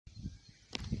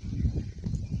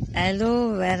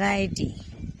aloe variety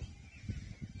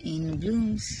in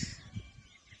blooms.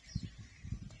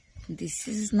 This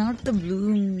is not the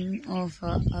bloom of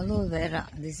aloe vera.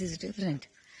 This is different.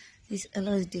 This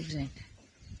aloe is different.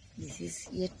 This is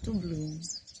yet to bloom.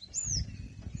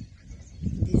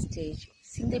 This stage,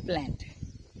 single plant,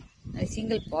 a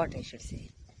single pot, I should say.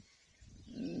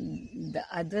 The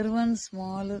other one,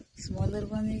 smaller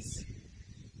one, is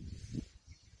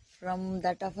from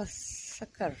that of a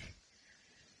sucker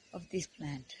of this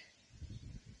plant.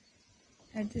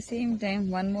 At the same time,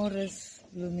 one more is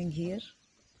blooming here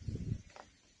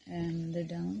and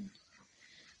down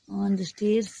on the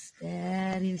stairs.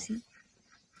 There you see.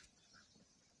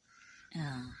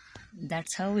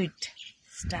 That's how it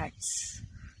starts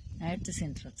at the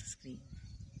center of the screen.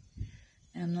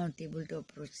 I'm not able to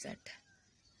approach that.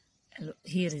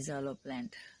 Here is aloe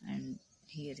plant and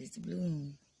here is the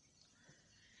bloom.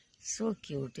 So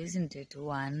cute, isn't it?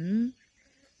 1,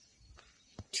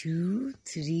 2,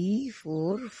 3,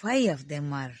 4, 5 of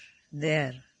them are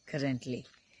there currently.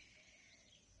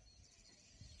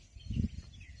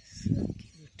 So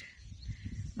cute.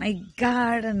 My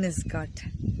garden has got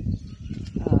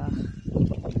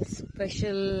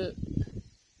special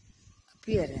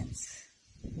appearance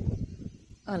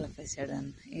all of a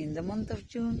sudden in the month of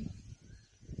June.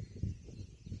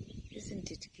 Isn't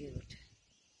it cute?